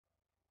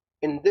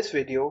In this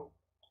video,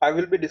 I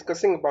will be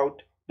discussing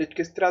about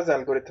Dijkstra's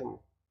algorithm.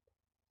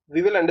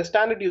 We will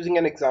understand it using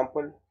an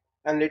example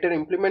and later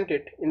implement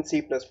it in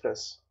C++.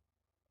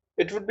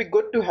 It would be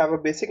good to have a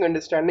basic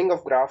understanding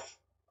of graph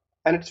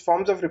and its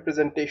forms of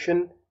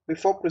representation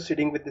before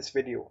proceeding with this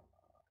video.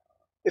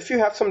 If you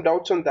have some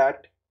doubts on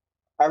that,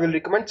 I will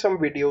recommend some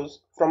videos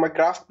from a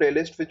graph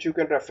playlist which you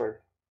can refer.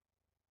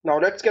 Now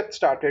let's get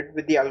started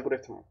with the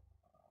algorithm.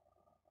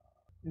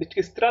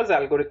 Dijkstra's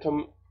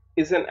algorithm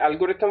is an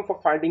algorithm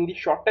for finding the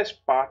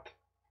shortest path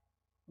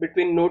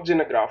between nodes in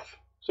a graph.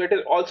 So it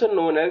is also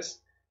known as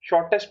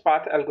shortest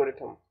path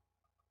algorithm.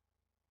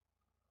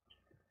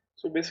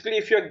 So basically,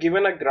 if you are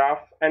given a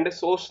graph and a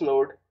source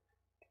node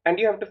and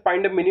you have to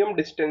find a minimum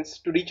distance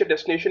to reach a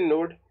destination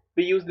node,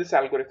 we use this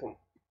algorithm.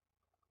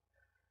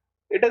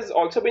 It has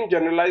also been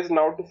generalized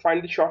now to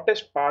find the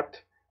shortest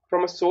path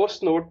from a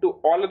source node to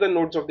all other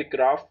nodes of the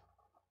graph,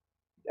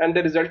 and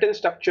the resultant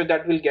structure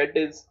that we'll get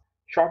is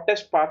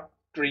shortest path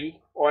tree,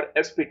 or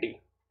SPT.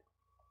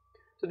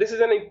 So this is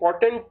an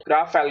important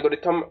graph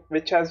algorithm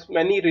which has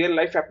many real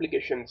life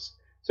applications.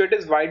 So it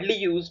is widely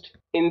used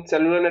in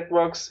cellular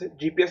networks,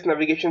 GPS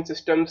navigation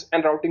systems,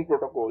 and routing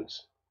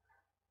protocols.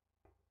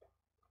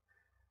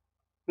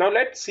 Now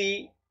let's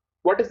see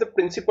what is the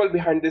principle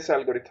behind this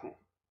algorithm.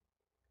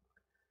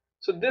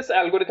 So this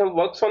algorithm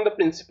works on the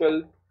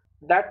principle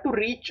that to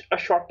reach a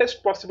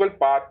shortest possible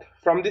path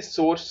from the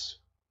source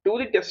to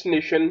the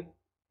destination,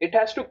 it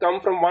has to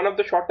come from one of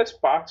the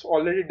shortest paths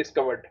already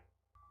discovered.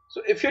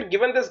 So if you're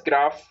given this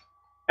graph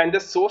and the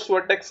source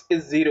vertex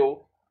is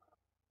 0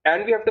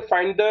 and we have to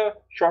find the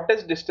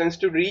shortest distance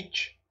to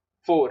reach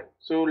 4,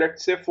 so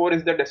let's say 4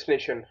 is the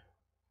destination.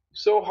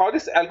 So how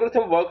this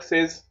algorithm works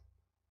is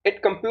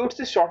it computes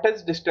the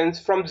shortest distance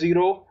from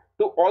 0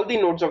 to all the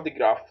nodes of the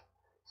graph.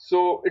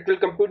 So it will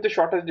compute the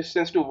shortest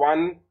distance to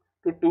 1,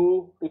 to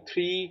 2, to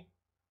 3,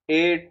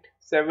 8,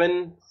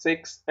 7,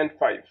 6 and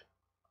 5.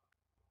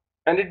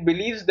 And it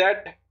believes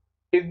that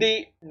if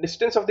the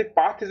distance of the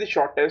path is the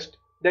shortest,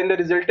 then the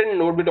resultant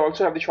node will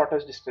also have the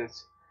shortest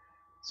distance.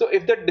 So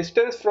if the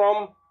distance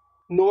from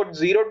node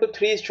 0 to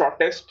 3 is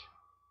shortest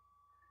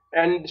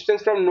and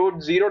distance from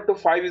node 0 to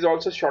 5 is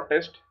also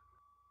shortest,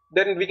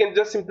 then we can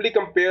just simply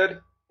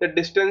compare the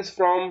distance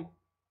from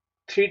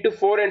 3 to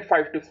 4 and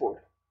 5 to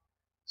 4.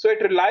 So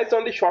it relies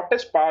on the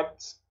shortest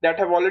paths that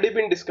have already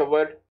been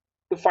discovered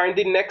to find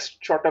the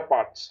next shorter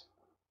paths.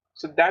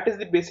 So that is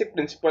the basic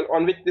principle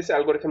on which this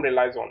algorithm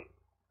relies on.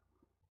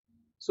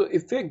 So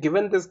if we are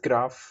given this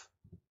graph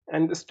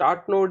and the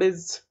start node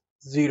is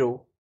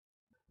 0,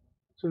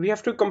 so we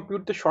have to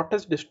compute the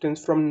shortest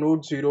distance from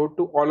node 0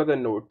 to all other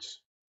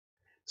nodes.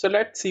 So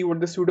let's see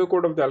what the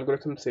pseudocode of the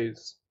algorithm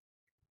says.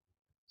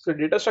 So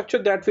data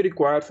structure that we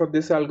require for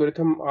this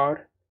algorithm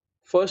are,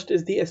 first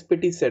is the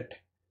SPT set.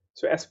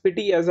 So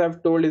SPT, as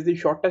I've told, is the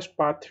shortest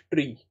path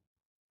tree.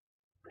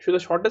 So the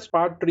shortest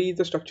path tree is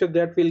the structure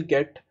that we'll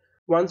get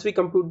once we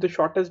compute the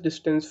shortest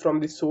distance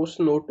from the source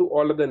node to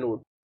all other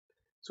nodes.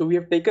 So we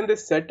have taken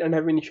this set and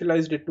have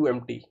initialized it to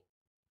empty.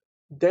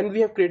 Then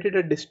we have created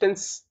a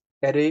distance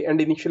array and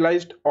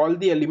initialized all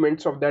the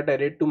elements of that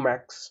array to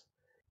max.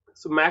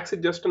 So max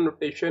is just a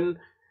notation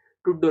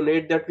to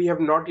denote that we have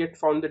not yet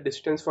found the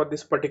distance for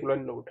this particular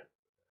node.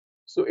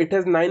 So it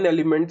has 9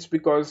 elements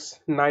because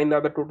 9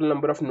 are the total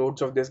number of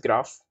nodes of this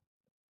graph.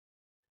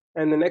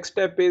 And the next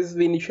step is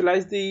we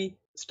initialize the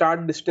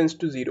start distance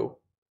to 0.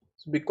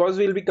 So because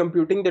we'll be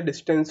computing the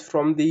distance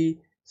from the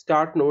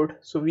start node,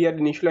 so we are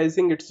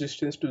initializing its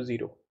distance to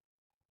 0.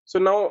 So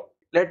now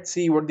let's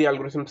see what the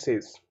algorithm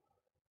says.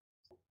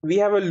 We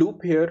have a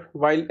loop here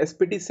while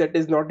SPT set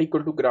is not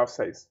equal to graph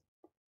size.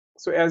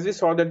 So as we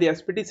saw that the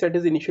SPT set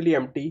is initially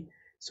empty,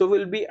 so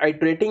we'll be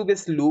iterating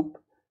this loop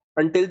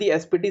until the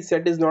SPT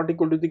set is not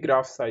equal to the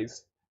graph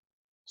size.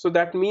 So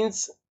that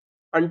means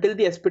until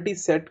the SPT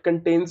set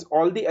contains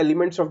all the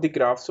elements of the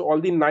graph, so all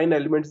the 9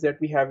 elements that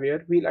we have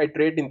here, we'll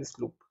iterate in this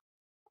loop.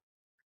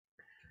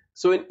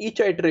 So in each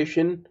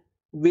iteration,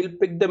 we'll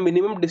pick the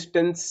minimum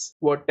distance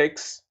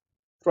vertex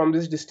from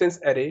this distance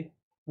array,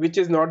 which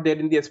is not there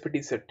in the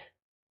SPT set.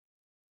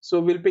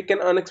 So we'll pick an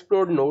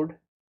unexplored node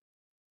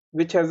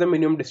which has the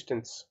minimum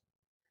distance.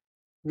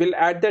 We'll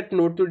add that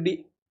node to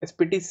the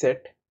SPT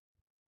set,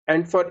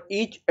 and for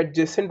each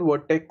adjacent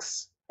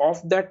vertex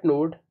of that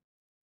node,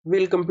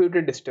 we'll compute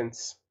a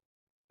distance.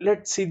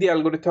 Let's see the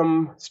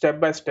algorithm step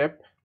by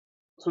step.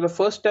 So the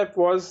first step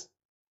was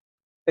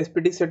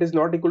SPT set is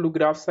not equal to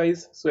graph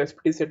size, so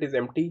SPT set is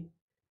empty.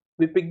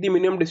 We pick the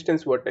minimum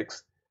distance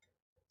vertex.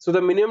 So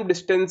the minimum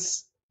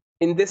distance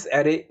in this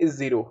array is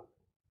 0.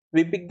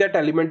 We pick that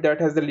element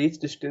that has the least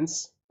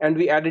distance and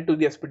we add it to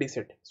the SPT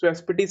set. So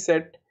SPT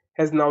set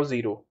has now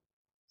 0.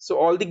 So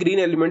all the green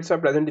elements are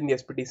present in the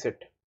SPT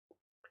set.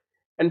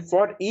 And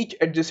for each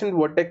adjacent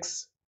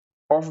vertex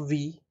of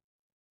V,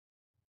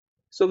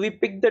 so we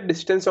pick the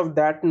distance of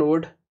that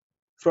node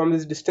from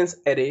this distance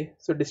array,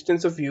 so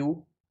distance of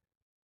U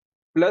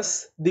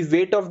plus the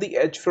weight of the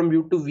edge from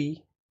U to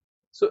V.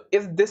 So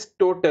if this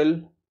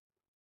total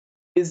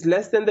is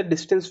less than the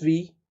distance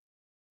V,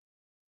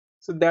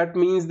 so that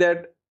means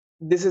that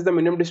this is the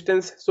minimum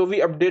distance, so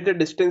we update the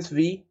distance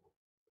v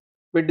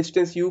with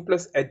distance u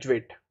plus edge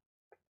weight.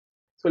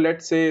 So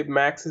let's say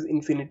max is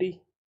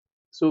infinity,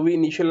 so we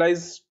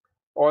initialize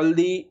all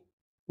the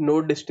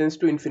node distance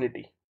to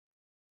infinity.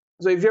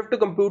 So if you have to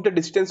compute the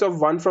distance of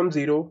 1 from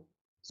 0,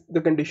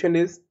 the condition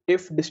is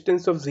if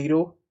distance of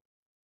 0,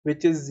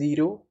 which is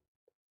 0,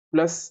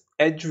 plus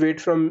edge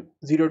weight from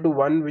 0 to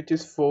 1, which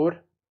is 4,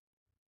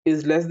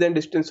 is less than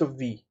distance of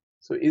v,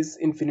 so is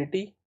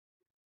infinity,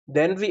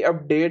 then we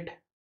update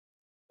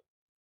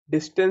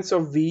distance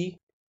of v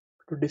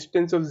to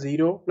distance of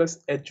 0 plus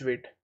edge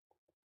weight.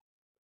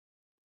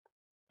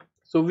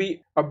 So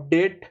we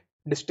update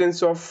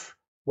distance of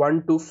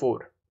 1 to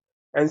 4.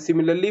 And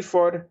similarly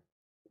for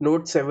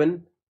node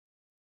 7,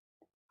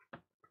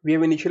 we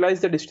have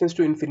initialized the distance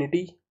to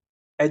infinity.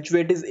 Edge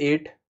weight is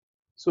 8.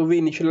 So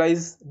we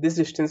initialize this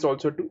distance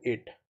also to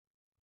 8.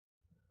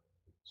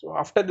 So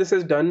after this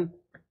is done,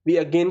 we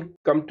again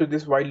come to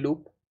this while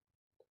loop.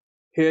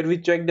 Here we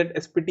check that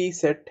SPT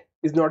set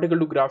is not equal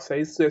to graph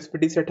size. So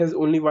SPT set has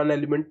only one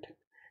element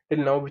till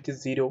now, which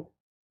is 0.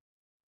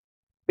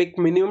 Pick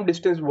minimum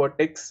distance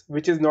vertex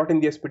which is not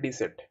in the SPT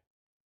set.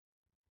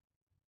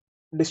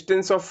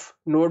 Distance of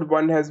node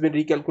 1 has been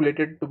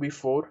recalculated to be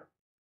 4,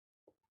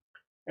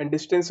 and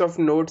distance of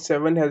node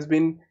 7 has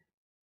been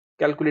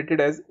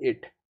calculated as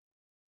 8.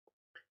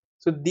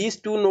 So these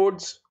two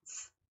nodes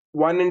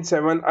 1 and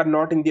 7 are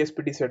not in the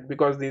SPT set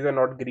because these are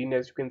not green,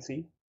 as you can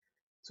see.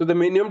 So the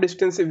minimum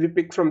distance, if we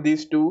pick from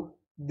these two,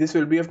 this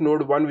will be of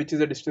node 1, which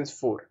is a distance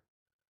 4.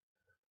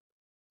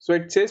 So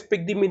it says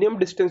pick the minimum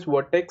distance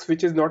vertex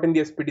which is not in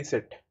the SPT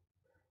set.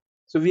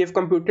 So we have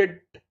computed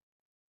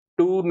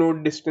two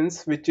node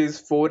distance which is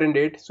 4 and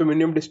 8. So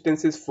minimum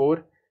distance is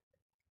 4.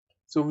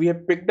 So we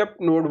have picked up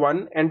node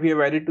 1 and we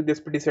have added to the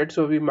SPT set,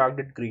 so we marked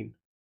it green.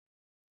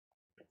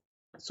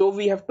 So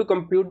we have to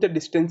compute the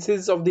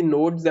distances of the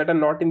nodes that are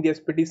not in the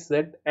SPT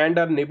set and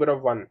are neighbor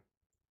of 1.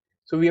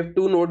 So we have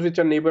two nodes which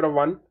are neighbor of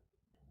 1,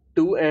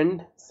 2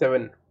 and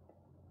 7.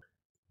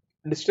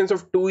 Distance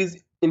of 2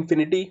 is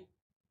infinity.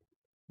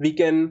 We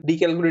can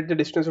decalculate the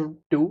distance of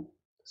 2.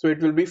 So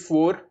it will be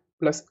 4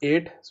 plus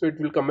 8. So it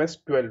will come as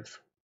 12.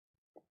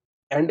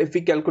 And if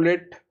we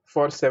calculate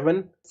for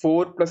 7,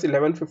 4 plus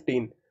 11,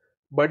 15.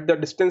 But the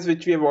distance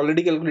which we have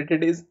already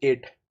calculated is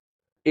 8.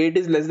 8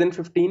 is less than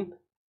 15.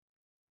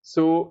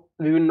 So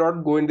we will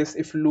not go in this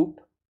if loop.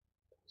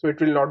 So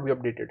it will not be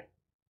updated.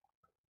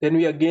 Then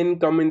we again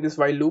come in this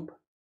while loop.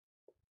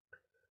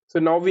 So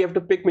now we have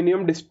to pick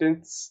minimum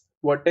distance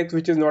vertex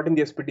which is not in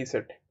the SPT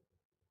set.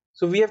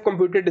 So we have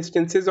computed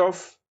distances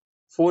of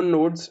 4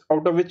 nodes,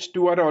 out of which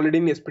 2 are already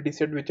in SPT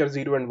set, which are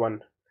 0 and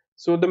 1.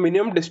 So the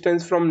minimum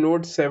distance from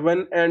node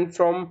 7 and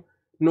from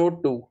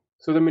node 2.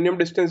 So the minimum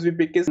distance we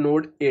pick is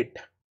node 8.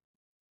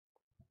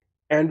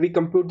 And we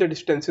compute the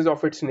distances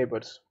of its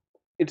neighbors.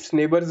 Its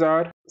neighbors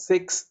are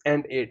 6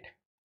 and 8.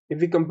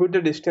 If we compute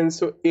the distance,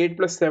 so 8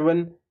 plus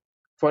 7,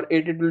 for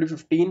 8 it will be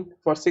 15,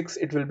 for 6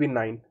 it will be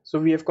 9. So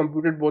we have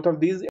computed both of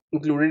these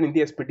included in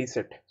the SPT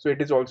set. So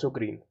it is also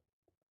green.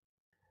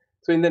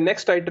 So in the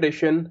next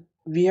iteration,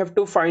 we have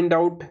to find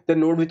out the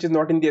node which is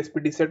not in the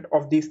SPT set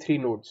of these three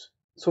nodes.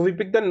 So we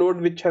pick the node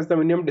which has the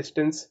minimum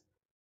distance.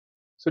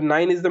 So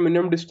 9 is the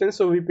minimum distance,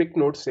 so we pick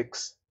node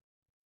 6.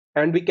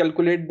 And we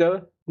calculate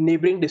the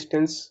neighboring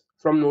distance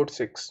from node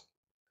 6.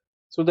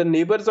 So the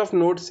neighbors of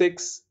node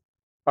 6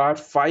 are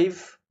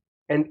 5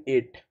 and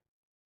 8.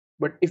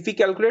 But if we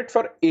calculate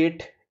for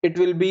 8, it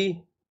will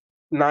be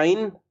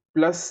 9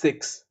 plus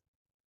 6.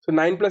 So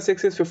 9 plus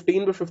 6 is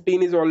 15, but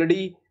 15 is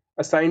already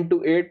assigned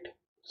to 8,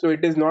 so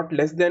it is not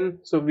less than,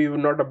 so we will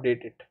not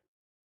update it.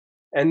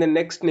 And the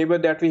next neighbor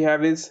that we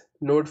have is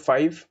node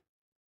 5.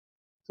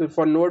 So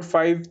for node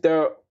 5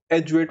 the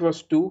edge weight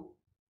was 2,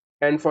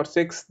 and for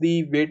 6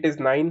 the weight is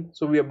 9,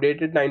 so we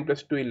updated 9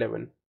 plus 2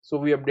 11. So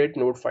we update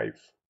node 5.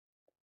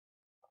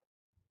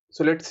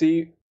 So let's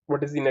see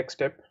what is the next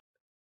step.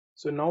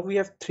 So now we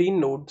have 3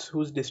 nodes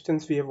whose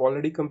distance we have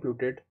already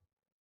computed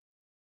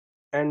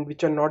and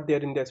which are not there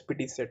in the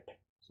SPT set.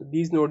 So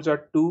these nodes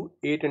are 2,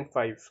 8 and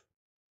 5.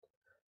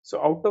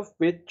 So out of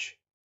which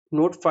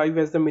node 5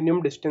 has the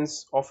minimum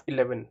distance of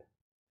 11.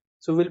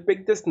 So we'll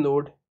pick this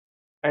node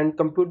and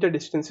compute the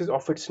distances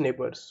of its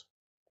neighbors.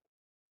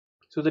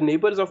 So the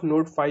neighbors of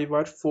node 5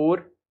 are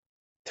 4,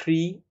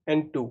 3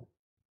 and 2.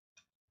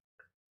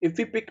 If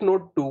we pick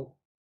node 2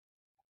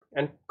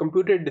 and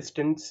compute its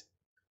distance,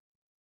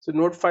 so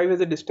node 5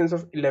 has a distance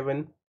of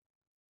 11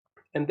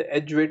 and the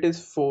edge weight is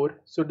 4,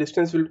 so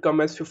distance will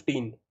come as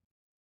 15.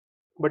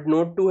 But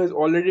node 2 has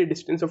already a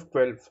distance of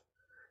 12,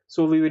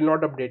 so we will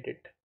not update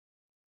it.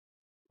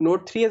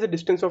 Node 3 has a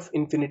distance of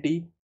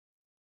infinity,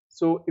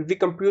 so if we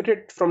compute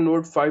it from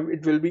node 5,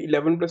 it will be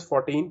 11 plus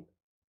 14,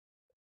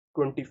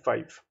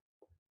 25.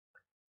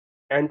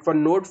 And for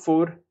node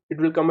 4, it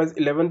will come as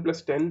 11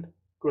 plus 10,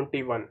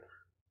 21.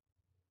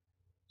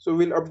 So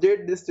we'll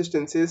update these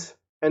distances,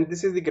 and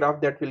this is the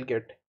graph that we'll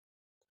get.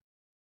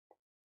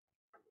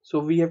 So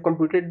we have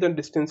computed the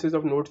distances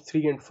of nodes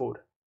 3 and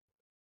 4.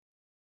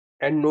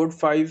 And node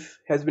 5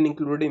 has been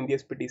included in the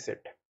SPT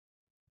set.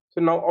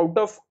 So now out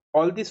of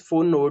all these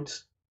 4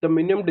 nodes, the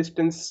minimum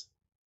distance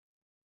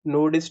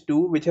node is 2,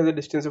 which has a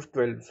distance of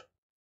 12.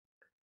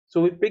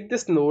 So we pick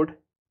this node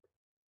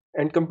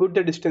and compute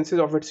the distances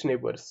of its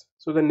neighbors.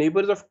 So the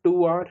neighbors of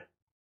 2 are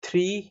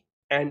 3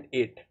 and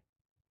 8.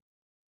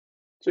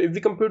 So if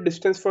we compute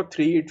distance for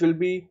 3, it will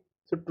be,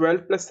 so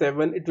 12 plus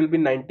 7, it will be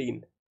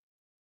 19.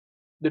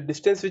 The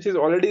distance which is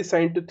already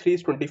assigned to 3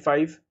 is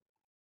 25.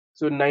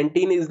 So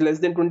 19 is less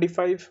than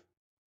 25.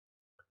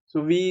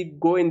 So we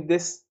go in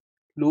this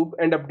loop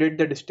and update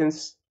the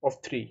distance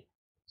of 3.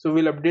 So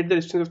we'll update the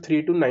distance of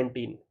 3 to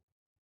 19.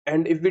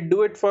 And if we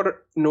do it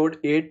for node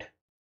 8,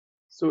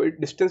 so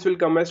distance will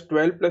come as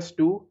 12 plus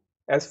 2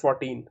 as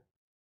 14.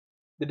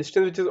 The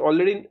distance which is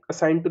already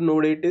assigned to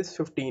node 8 is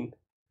 15.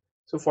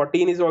 So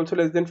 14 is also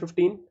less than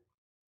 15.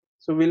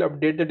 So we'll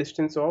update the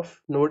distance of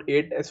node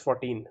 8 as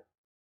 14.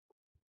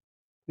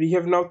 We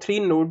have now 3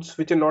 nodes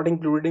which are not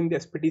included in the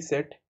SPT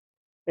set,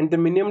 and the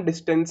minimum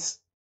distance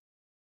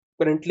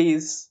currently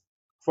is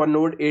for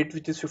node 8,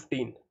 which is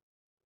 15.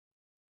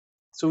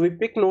 So we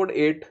pick node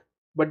 8,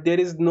 but there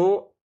is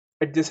no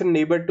adjacent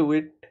neighbor to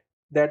it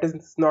that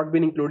has not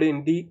been included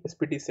in the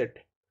SPT set.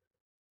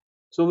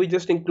 So we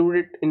just include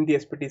it in the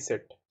SPT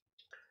set.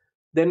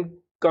 Then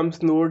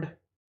comes node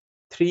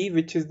 3,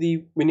 which is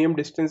the minimum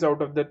distance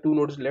out of the 2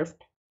 nodes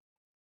left.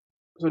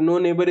 So no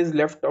neighbor is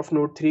left of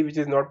node 3 which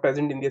is not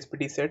present in the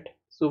SPT set.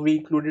 So we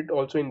include it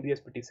also in the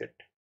SPT set.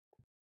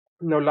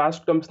 Now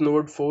last comes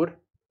node 4.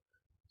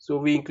 So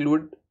we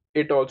include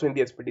it also in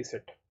the SPT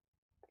set.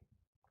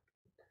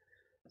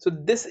 So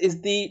this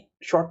is the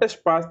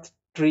shortest path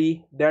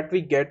tree that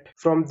we get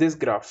from this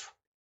graph.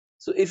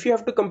 So if you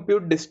have to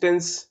compute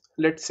distance,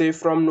 let's say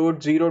from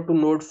node 0 to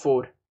node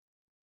 4,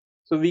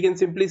 so we can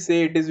simply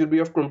say it will be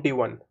of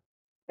 21,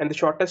 and the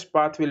shortest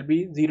path will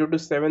be 0 to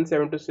 7,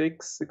 7 to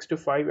 6, 6 to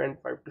 5, and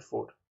 5 to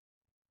 4.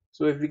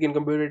 So if we can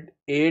compute it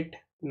 8,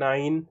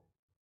 9,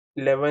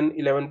 11,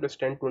 11 plus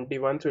 10,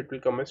 21, so it will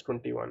come as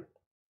 21.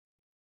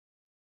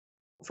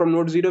 From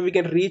node 0 we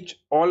can reach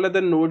all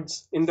other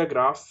nodes in the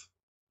graph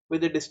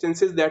with the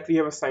distances that we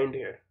have assigned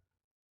here.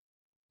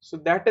 So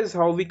that is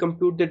how we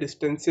compute the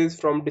distances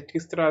from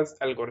Dijkstra's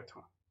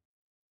algorithm.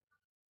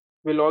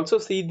 We'll also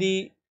see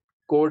the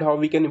code how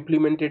we can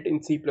implement it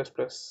in C++.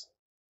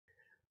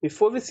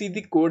 Before we see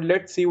the code,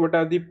 let's see what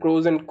are the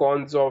pros and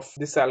cons of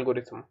this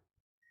algorithm.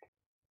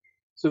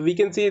 So we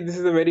can see this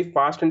is a very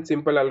fast and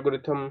simple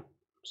algorithm.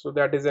 So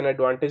that is an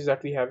advantage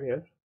that we have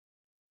here.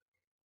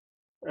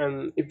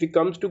 And if it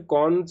comes to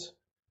cons,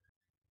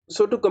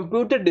 so to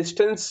compute the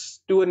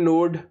distance to a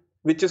node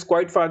which is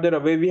quite farther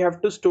away, we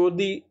have to store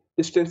the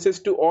distances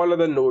to all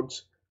other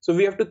nodes. So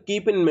we have to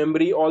keep in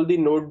memory all the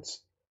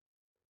nodes.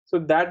 So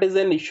that is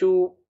an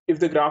issue. If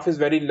the graph is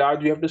very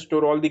large, we have to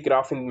store all the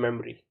graph in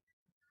memory.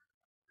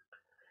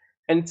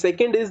 And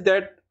second is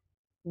that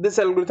this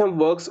algorithm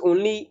works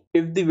only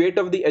if the weight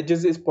of the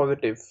edges is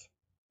positive.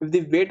 If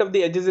the weight of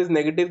the edges is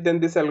negative, then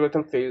this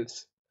algorithm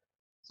fails.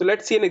 So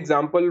let's see an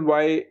example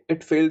why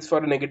it fails for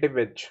a negative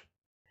edge.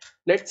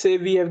 Let's say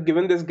we have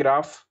given this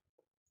graph.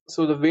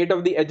 So the weight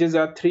of the edges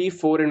are 3,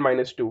 4, and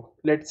minus 2.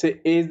 Let's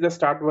say A is the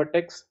start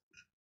vertex.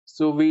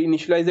 So we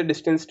initialize the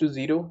distance to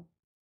 0.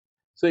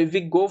 So if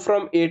we go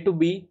from A to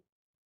B,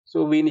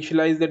 so we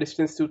initialize the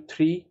distance to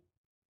 3,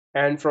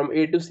 and from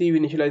A to C we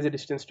initialize the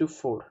distance to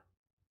 4.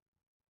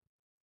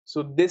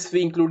 So this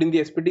we include in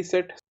the SPT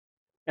set.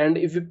 And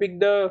if we pick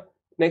the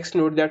next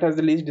node that has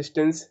the least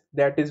distance,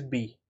 that is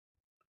B.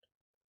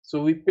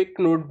 So we pick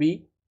node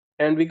B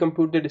and we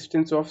compute the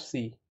distance of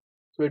C.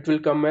 So it will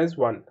come as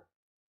 1.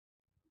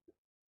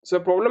 So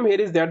the problem here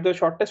is that the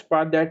shortest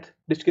path that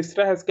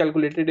Dijkstra has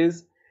calculated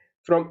is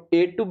from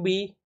A to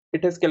B,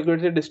 it has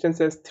calculated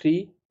distance as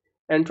 3,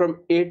 and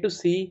from A to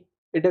C,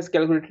 it has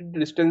calculated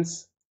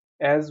distance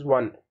as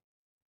 1.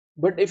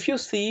 But if you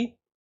see,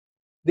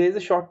 there is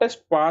a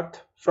shortest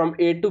path from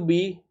A to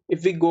B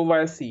if we go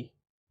via C.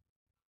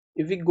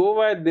 If we go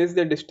via this,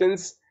 the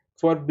distance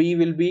for B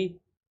will be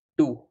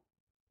 2.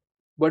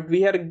 But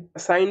we have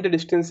assigned the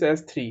distance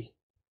as 3.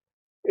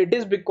 It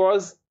is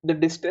because the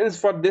distance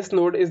for this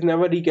node is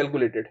never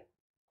recalculated.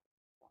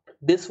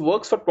 This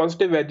works for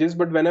positive edges,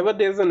 but whenever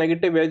there is a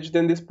negative edge,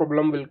 then this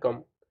problem will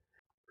come.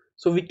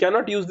 So we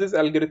cannot use this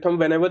algorithm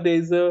whenever there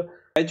is a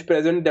edge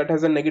present that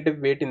has a negative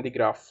weight in the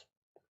graph.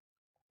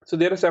 So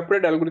there are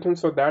separate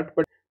algorithms for that,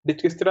 but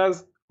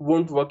Dijkstra's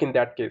won't work in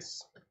that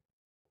case.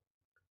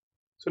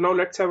 So now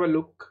let's have a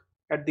look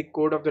at the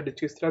code of the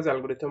Dijkstra's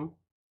algorithm.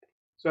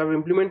 So I've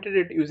implemented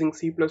it using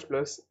C++,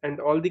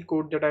 and all the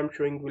code that I'm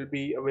showing will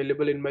be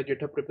available in my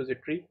GitHub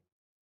repository.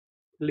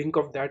 Link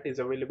of that is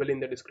available in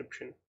the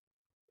description.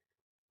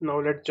 Now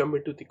let's jump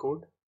into the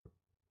code.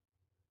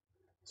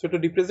 So to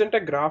represent a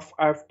graph,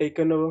 I've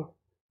taken a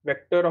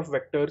vector of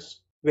vectors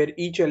where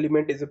each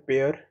element is a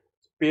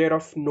pair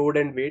of node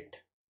and weight.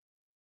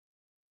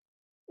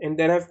 And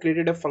then I've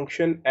created a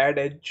function add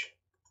edge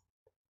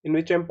in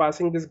which I'm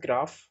passing this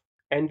graph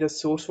and the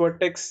source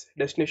vertex,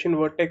 destination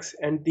vertex,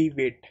 and the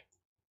weight.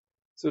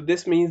 So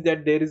this means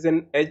that there is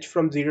an edge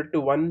from 0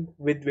 to 1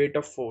 with weight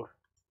of 4.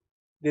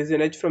 There's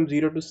an edge from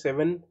 0 to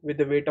 7 with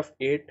a weight of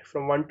 8,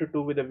 from 1 to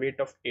 2 with a weight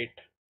of 8.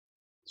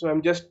 So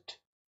I'm just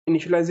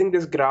initializing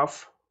this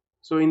graph.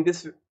 So in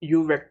this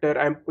u vector,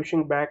 I'm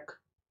pushing back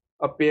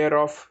a pair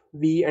of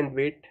v and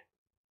weight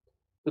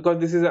because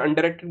this is an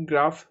undirected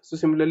graph. So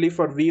similarly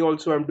for v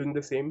also I'm doing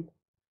the same.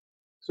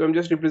 So I'm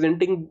just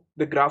representing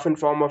the graph in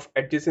form of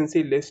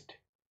adjacency list.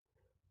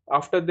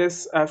 After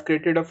this, I've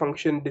created a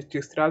function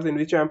Dijkstra in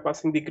which I'm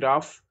passing the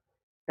graph,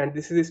 and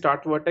this is the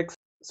start vertex.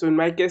 So in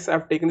my case,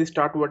 I've taken the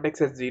start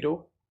vertex as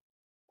 0.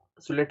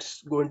 So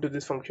let's go into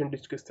this function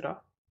Dijkstra.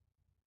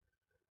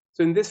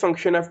 So in this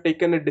function, I've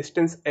taken a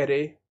distance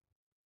array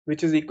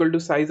which is equal to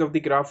size of the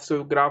graph.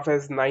 So graph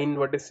has 9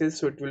 vertices,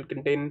 so it will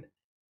contain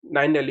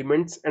 9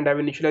 elements, and I've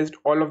initialized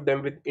all of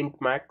them with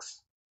int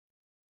max.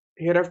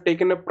 Here I've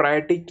taken a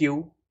priority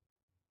queue.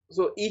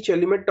 So each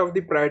element of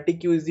the priority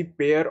queue is the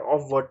pair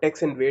of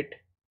vertex and weight.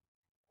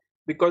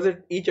 Because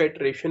at each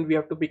iteration we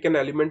have to pick an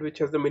element which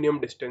has the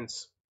minimum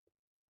distance.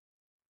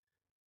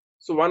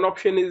 So one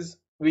option is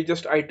we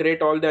just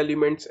iterate all the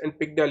elements and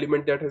pick the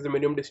element that has the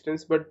minimum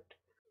distance, but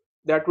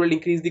that will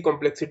increase the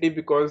complexity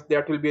because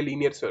that will be a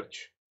linear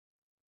search.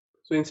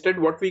 So instead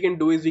what we can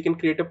do is we can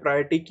create a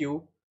priority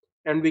queue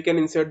and we can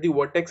insert the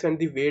vertex and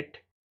the weight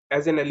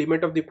as an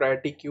element of the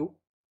priority queue.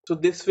 So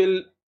this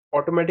will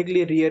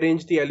automatically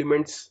rearrange the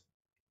elements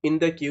in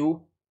the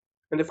queue,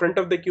 and the front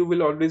of the queue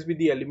will always be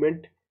the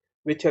element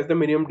which has the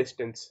minimum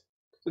distance.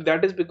 So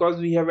that is because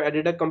we have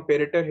added a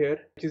comparator here,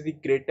 which is the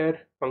greater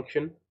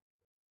function.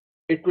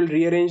 It will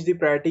rearrange the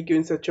priority queue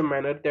in such a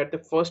manner that the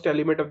first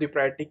element of the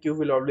priority queue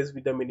will always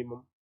be the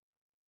minimum.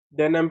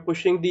 Then I'm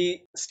pushing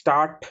the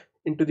start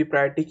into the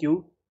priority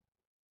queue.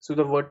 So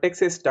the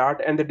vertex is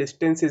start and the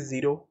distance is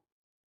 0.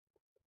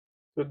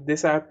 So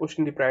this I have pushed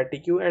in the priority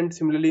queue, and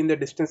similarly in the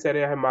distance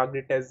array I have marked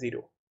it as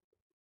 0.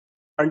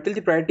 Until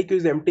the priority queue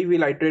is empty,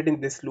 we'll iterate in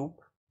this loop.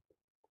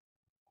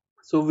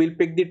 So we'll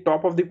pick the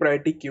top of the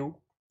priority queue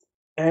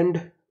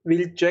and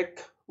we'll check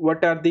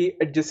what are the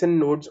adjacent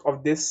nodes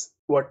of this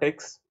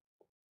vertex.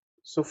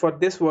 So for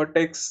this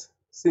vertex,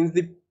 since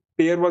the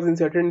pair was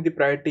inserted in the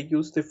priority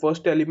queues, the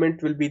first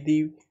element will be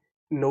the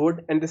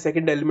node and the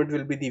second element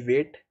will be the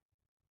weight.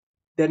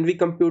 Then we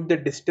compute the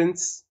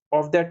distance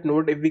of that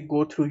node if we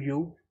go through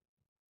u,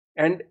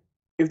 and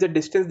if the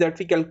distance that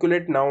we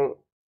calculate now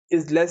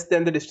is less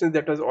than the distance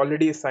that was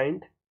already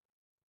assigned,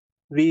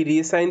 we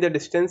reassign the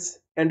distance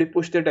and we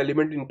push that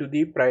element into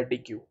the priority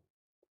queue.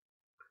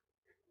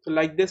 So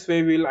like this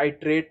way we'll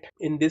iterate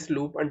in this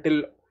loop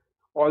until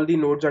all the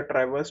nodes are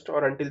traversed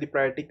or until the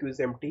priority queue is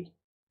empty,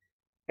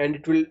 and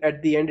it will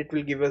at the end it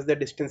will give us the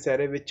distance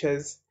array which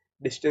has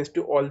distance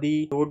to all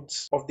the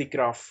nodes of the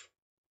graph.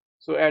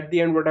 So at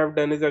the end what I've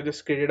done is I've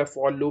just created a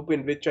for loop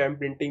in which I am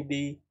printing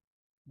the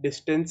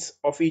distance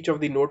of each of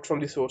the nodes from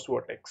the source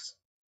vertex.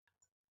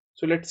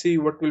 So let's see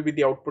what will be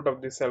the output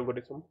of this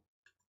algorithm.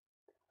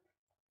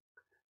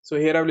 So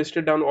here I've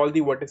listed down all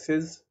the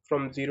vertices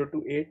from 0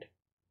 to 8,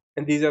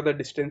 and these are the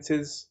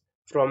distances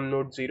from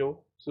node 0.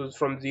 So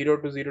from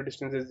 0 to 0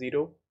 distance is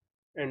 0,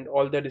 and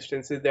all the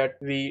distances that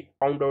we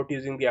found out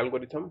using the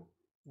algorithm,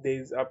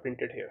 these are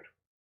printed here.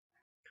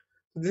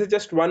 So this is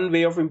just one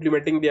way of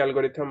implementing the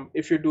algorithm.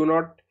 If you do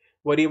not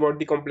worry about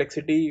the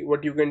complexity,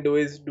 what you can do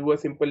is do a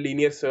simple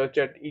linear search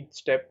at each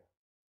step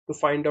to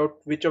find out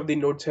which of the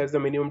nodes has the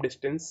minimum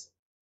distance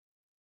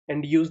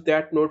and use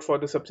that node for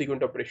the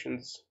subsequent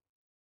operations.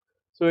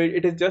 So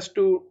it is just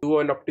to do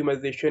an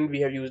optimization.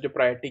 We have used a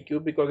priority queue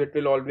because it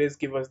will always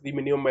give us the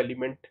minimum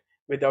element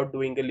without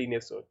doing a linear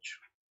search.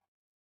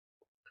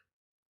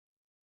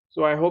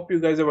 So I hope you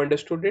guys have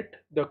understood it.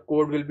 The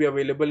code will be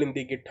available in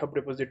the GitHub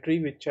repository,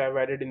 which I have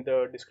added in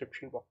the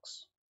description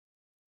box.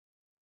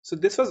 So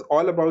this was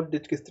all about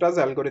Dijkstra's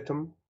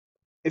algorithm.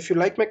 If you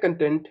like my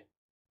content,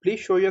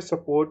 please show your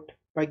support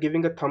by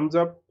giving a thumbs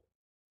up,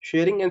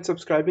 sharing and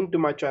subscribing to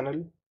my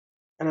channel.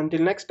 And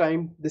until next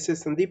time, this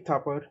is Sandeep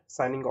Thapar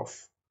signing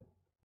off.